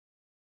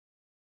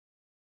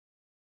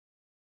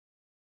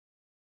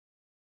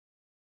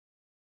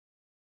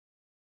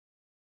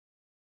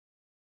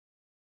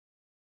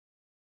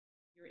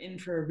You're in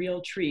for a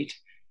real treat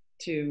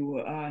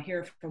to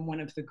hear from one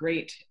of the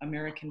great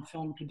American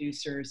film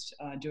producers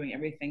doing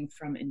everything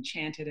from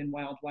Enchanted and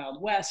Wild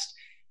Wild West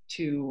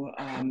to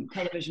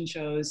television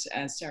shows,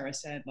 as Sarah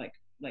said,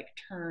 like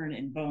Turn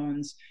and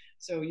Bones.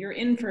 So you're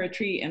in for a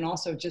treat, and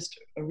also just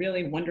a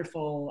really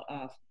wonderful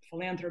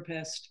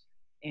philanthropist,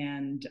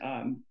 and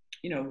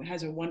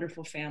has a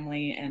wonderful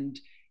family, and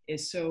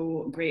is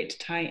so great to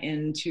tie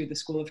into the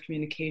School of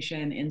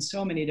Communication in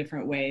so many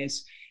different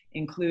ways,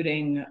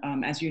 including,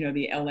 as you know,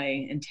 the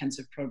LA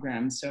intensive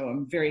program. So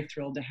I'm very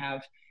thrilled to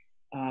have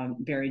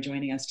Barry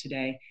joining us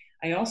today.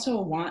 I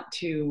also want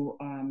to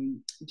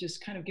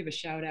just kind of give a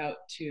shout out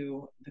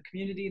to the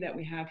community that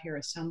we have here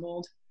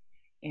assembled.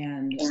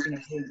 And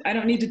I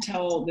don't need to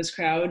tell this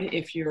crowd,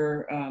 if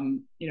you're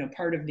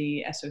part of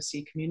the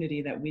SOC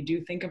community, that we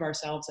do think of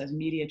ourselves as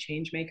media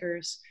change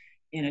makers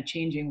in a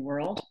changing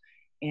world.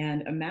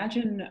 And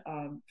imagine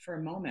for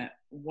a moment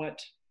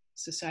what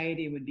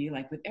society would be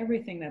like with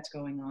everything that's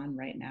going on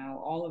right now,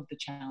 all of the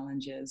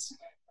challenges,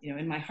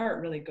 and my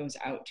heart really goes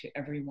out to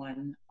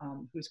everyone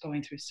who's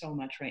going through so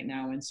much right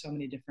now in so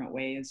many different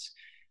ways.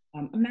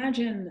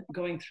 Imagine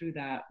going through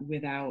that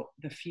without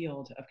the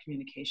field of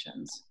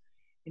communications,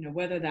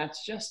 whether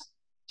that's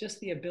just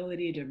the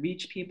ability to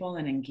reach people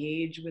and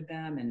engage with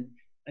them and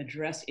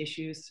address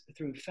issues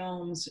through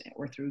films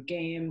or through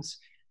games,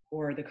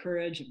 or the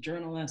courage of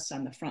journalists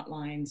on the front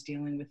lines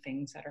dealing with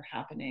things that are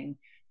happening,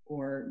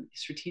 or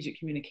strategic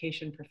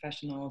communication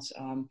professionals,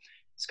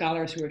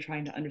 scholars who are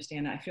trying to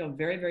understand. I feel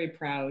very, very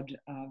proud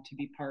to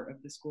be part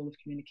of the School of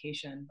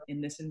Communication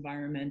in this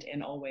environment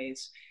and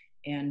always.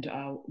 And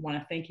want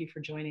to thank you for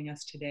joining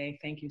us today.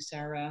 Thank you,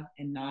 Sarah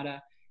and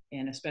Nada,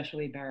 and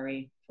especially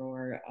Barry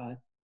for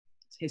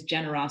his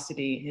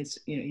generosity.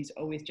 He's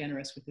always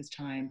generous with his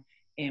time,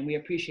 and we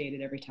appreciate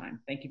it every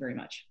time. Thank you very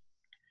much.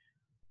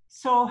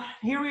 So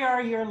here we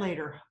are a year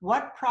later.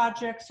 What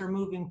projects are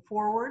moving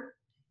forward,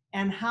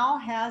 and how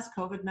has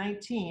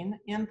COVID-19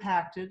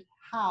 impacted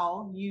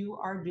how you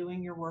are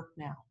doing your work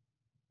now?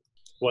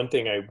 One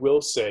thing I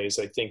will say is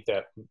I think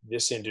that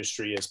this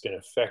industry has been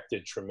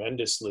affected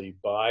tremendously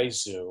by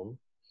Zoom.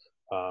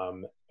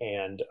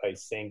 And I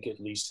think,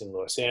 at least in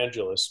Los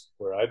Angeles,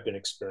 where I've been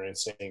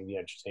experiencing the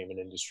entertainment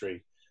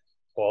industry,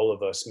 all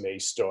of us may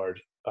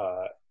start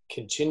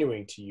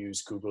continuing to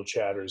use Google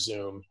Chat or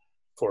Zoom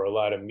for a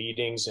lot of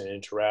meetings and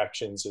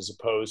interactions, as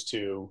opposed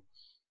to,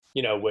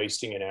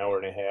 wasting an hour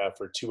and a half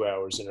or 2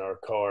 hours in our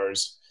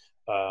cars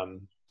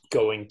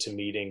going to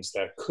meetings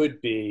that could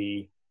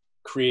be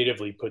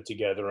creatively put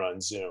together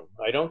on Zoom.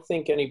 I don't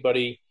think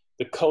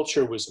the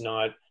culture was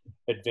not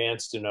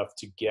advanced enough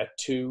to get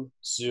to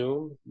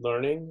Zoom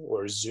learning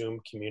or Zoom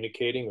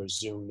communicating or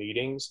Zoom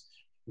meetings.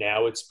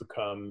 Now it's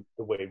become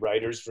the way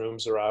writers'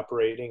 rooms are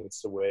operating.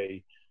 It's the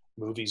way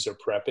movies are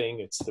prepping.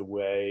 It's the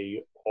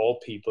way all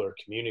people are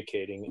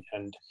communicating.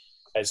 And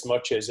as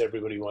much as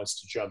everybody wants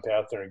to jump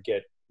out there and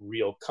get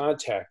real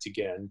contact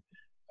again,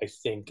 I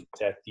think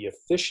that the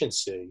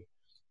efficiency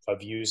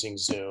of using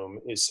Zoom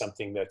is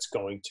something that's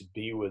going to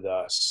be with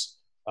us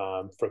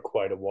for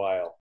quite a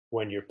while.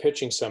 When you're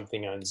pitching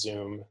something on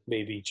Zoom,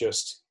 maybe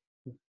just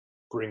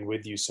bring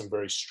with you some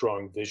very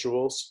strong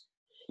visuals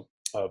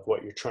of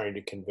what you're trying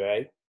to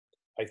convey.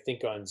 I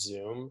think on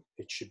Zoom,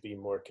 it should be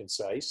more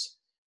concise.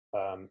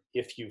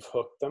 If you've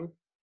hooked them,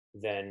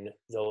 then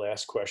they'll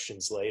ask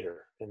questions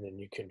later, and then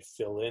you can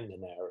fill in the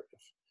narrative.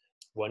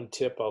 One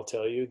tip I'll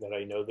tell you, that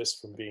I know this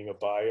from being a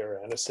buyer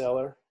and a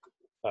seller,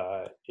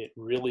 it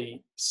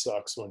really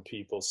sucks when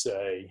people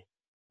say,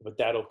 but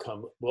that'll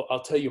come. Well,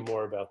 I'll tell you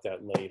more about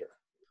that later.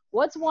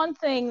 What's one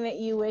thing that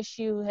you wish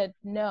you had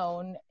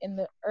known in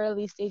the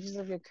early stages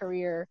of your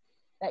career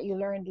that you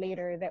learned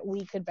later that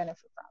we could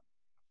benefit from?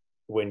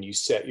 When you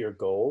set your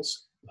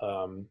goals,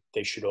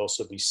 they should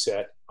also be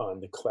set on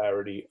the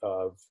clarity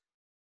of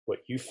what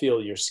you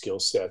feel your skill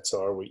sets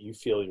are, what you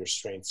feel your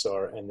strengths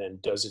are, and then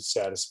does it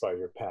satisfy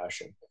your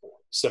passion?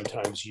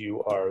 Sometimes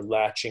you are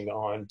latching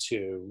on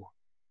to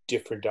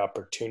different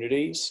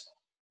opportunities,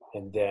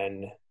 and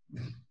then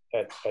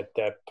at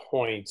that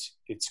point,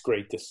 it's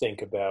great to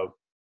think about,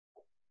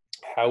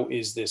 how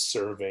is this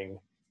serving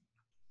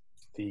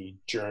the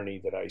journey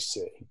that I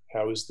see?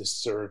 How is this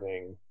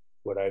serving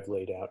what I've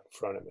laid out in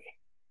front of me?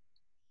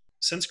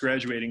 Since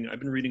graduating, I've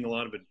been reading a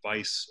lot of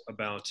advice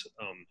about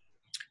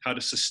how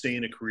to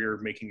sustain a career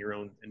making your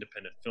own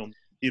independent film.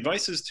 The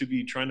advice is to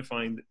be trying to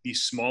find the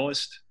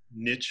smallest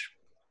niche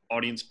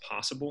audience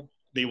possible.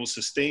 They will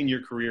sustain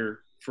your career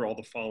for all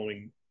the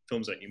following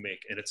films that you make.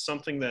 And it's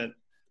something that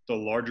the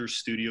larger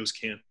studios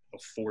can't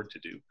afford to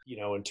do.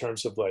 In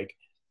terms of like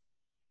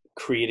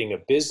creating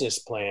a business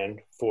plan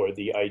for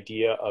the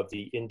idea of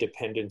the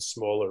independent,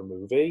 smaller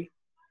movie,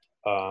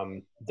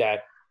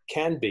 that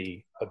can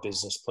be a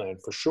business plan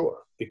for sure,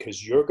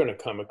 because you're going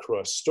to come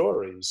across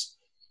stories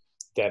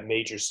that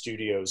major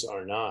studios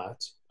are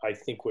not. I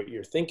think what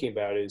you're thinking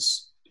about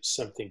is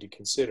something to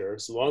consider,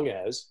 as long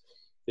as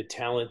the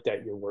talent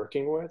that you're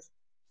working with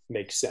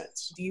makes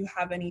sense. Do you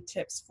have any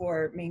tips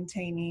for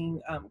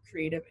maintaining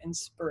creative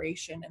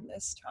inspiration in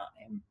this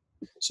time?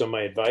 So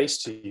my advice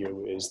to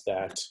you is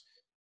that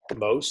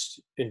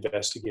most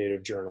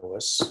investigative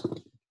journalists,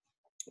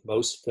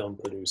 most film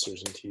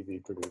producers and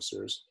TV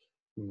producers,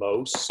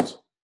 most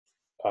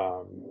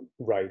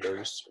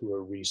writers who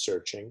are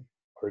researching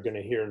are going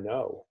to hear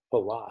no a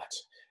lot,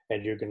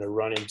 and you're going to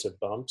run into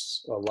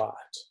bumps a lot.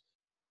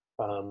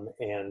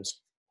 And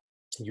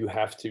you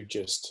have to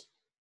just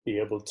be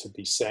able to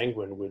be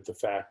sanguine with the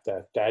fact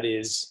that that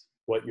is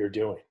what you're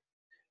doing.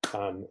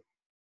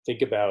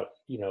 Think about,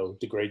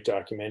 the great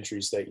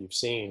documentaries that you've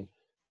seen.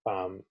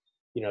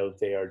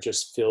 They are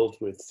just filled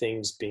with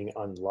things being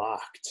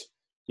unlocked,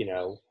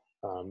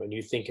 and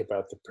you think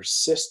about the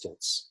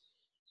persistence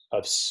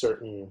of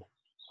certain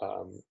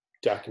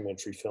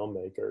documentary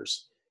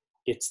filmmakers.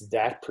 It's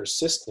that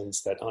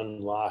persistence that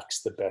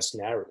unlocks the best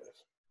narrative.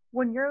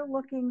 When you're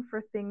looking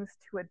for things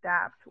to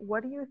adapt,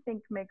 what do you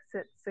think makes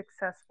it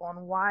successful,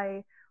 and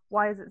why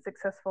is it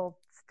successful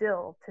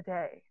still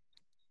today?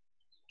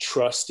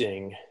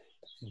 Trusting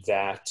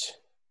that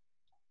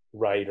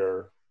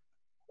writer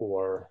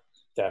or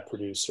that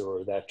producer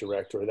or that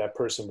director or that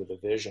person with a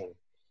vision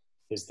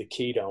is the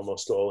key to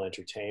almost all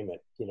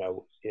entertainment.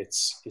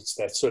 It's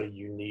that sort of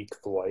unique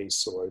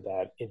voice or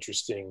that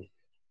interesting,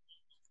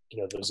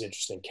 those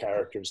interesting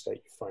characters that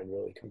you find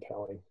really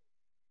compelling.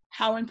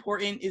 How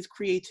important is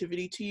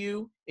creativity to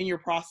you in your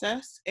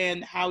process?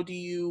 And how do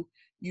you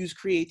use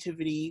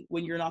creativity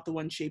when you're not the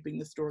one shaping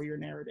the story or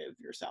narrative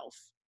yourself?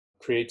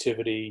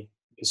 Creativity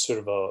is sort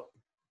of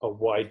a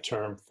wide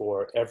term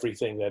for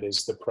everything that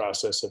is the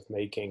process of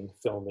making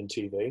film and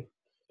TV.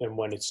 And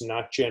when it's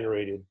not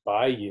generated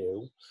by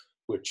you,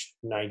 which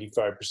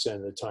 95%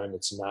 of the time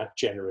it's not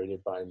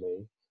generated by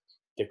me,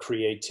 the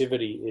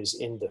creativity is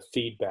in the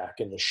feedback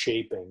and the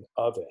shaping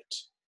of it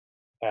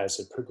as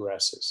it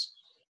progresses.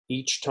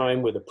 Each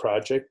time with a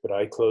project that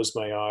I close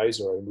my eyes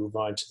or I move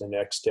on to the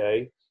next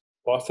day,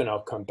 often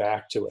I'll come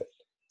back to it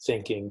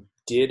thinking,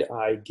 did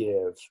I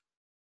give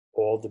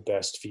all the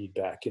best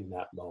feedback in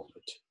that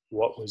moment?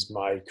 What was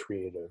my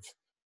creative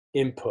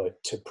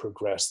input to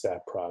progress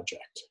that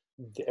project?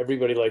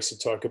 Everybody likes to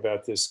talk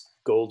about this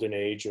golden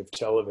age of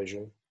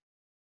television.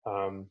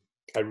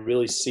 I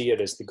really see it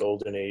as the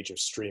golden age of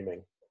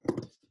streaming.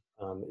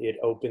 It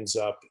opens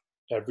up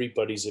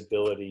everybody's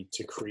ability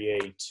to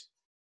create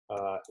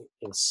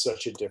in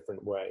such a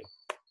different way.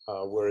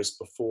 Whereas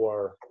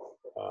before,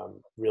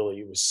 really,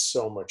 it was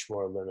so much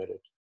more limited.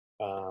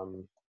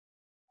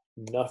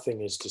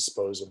 Nothing is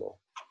disposable.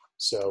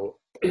 So,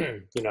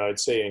 I'd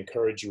say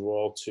encourage you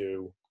all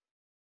to,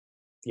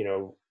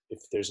 if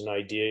there's an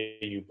idea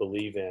you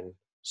believe in,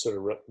 sort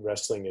of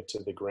wrestling it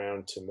to the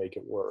ground to make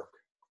it work.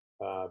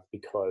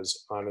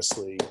 Because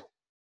honestly,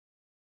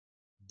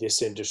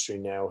 this industry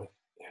now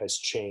has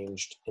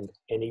changed and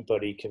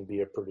anybody can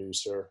be a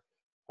producer.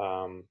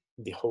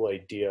 The whole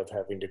idea of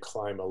having to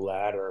climb a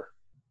ladder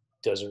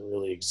doesn't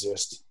really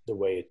exist the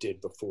way it did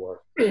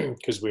before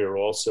because we were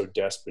all so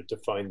desperate to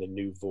find the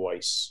new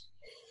voice.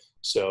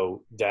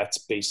 So that's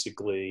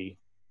basically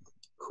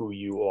who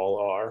you all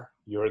are.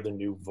 You're the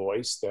new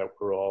voice that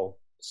we're all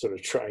sort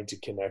of trying to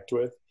connect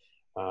with.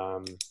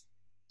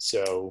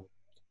 So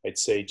I'd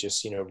say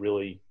just,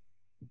 really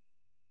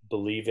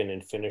believe in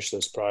and finish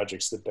those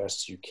projects the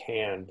best you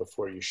can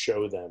before you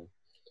show them.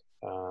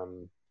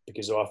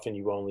 Because often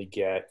you only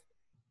get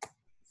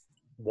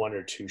one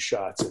or two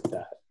shots at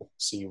that.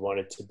 So you want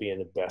it to be in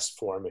the best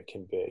form it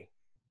can be.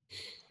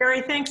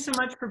 Gary, thanks so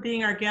much for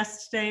being our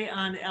guest today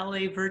on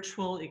LA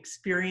Virtual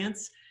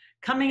Experience.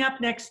 Coming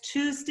up next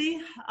Tuesday,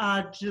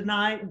 June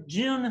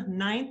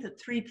 9th at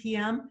 3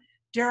 p.m.,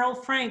 Daryl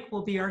Frank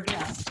will be our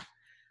guest.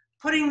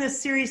 Putting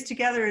this series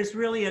together is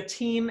really a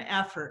team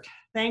effort.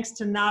 Thanks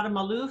to Nada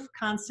Malouf,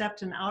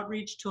 Concept and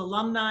Outreach to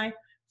Alumni,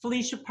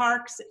 Felicia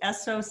Parks,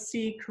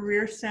 SOC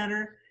Career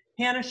Center,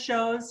 Hannah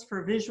Shows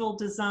for Visual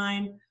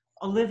Design,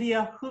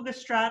 Olivia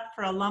Hugestrat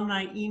for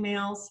alumni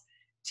emails,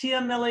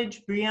 Tia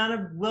Millage,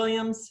 Brianna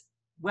Williams,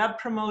 web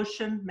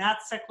promotion, Matt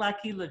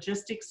Seklecki,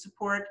 logistics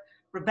support,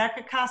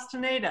 Rebecca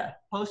Castaneda,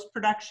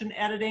 post-production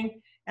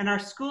editing, and our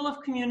School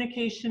of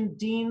Communication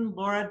Dean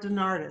Laura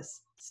DeNardis,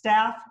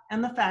 staff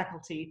and the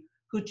faculty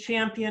who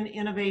champion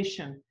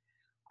innovation.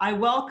 I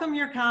welcome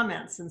your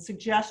comments and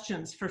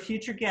suggestions for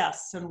future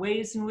guests and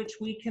ways in which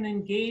we can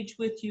engage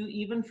with you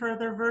even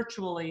further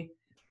virtually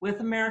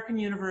with American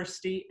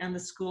University and the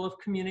School of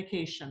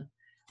Communication.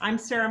 I'm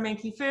Sarah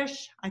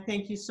Menke-Fish. I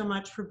thank you so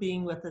much for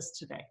being with us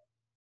today.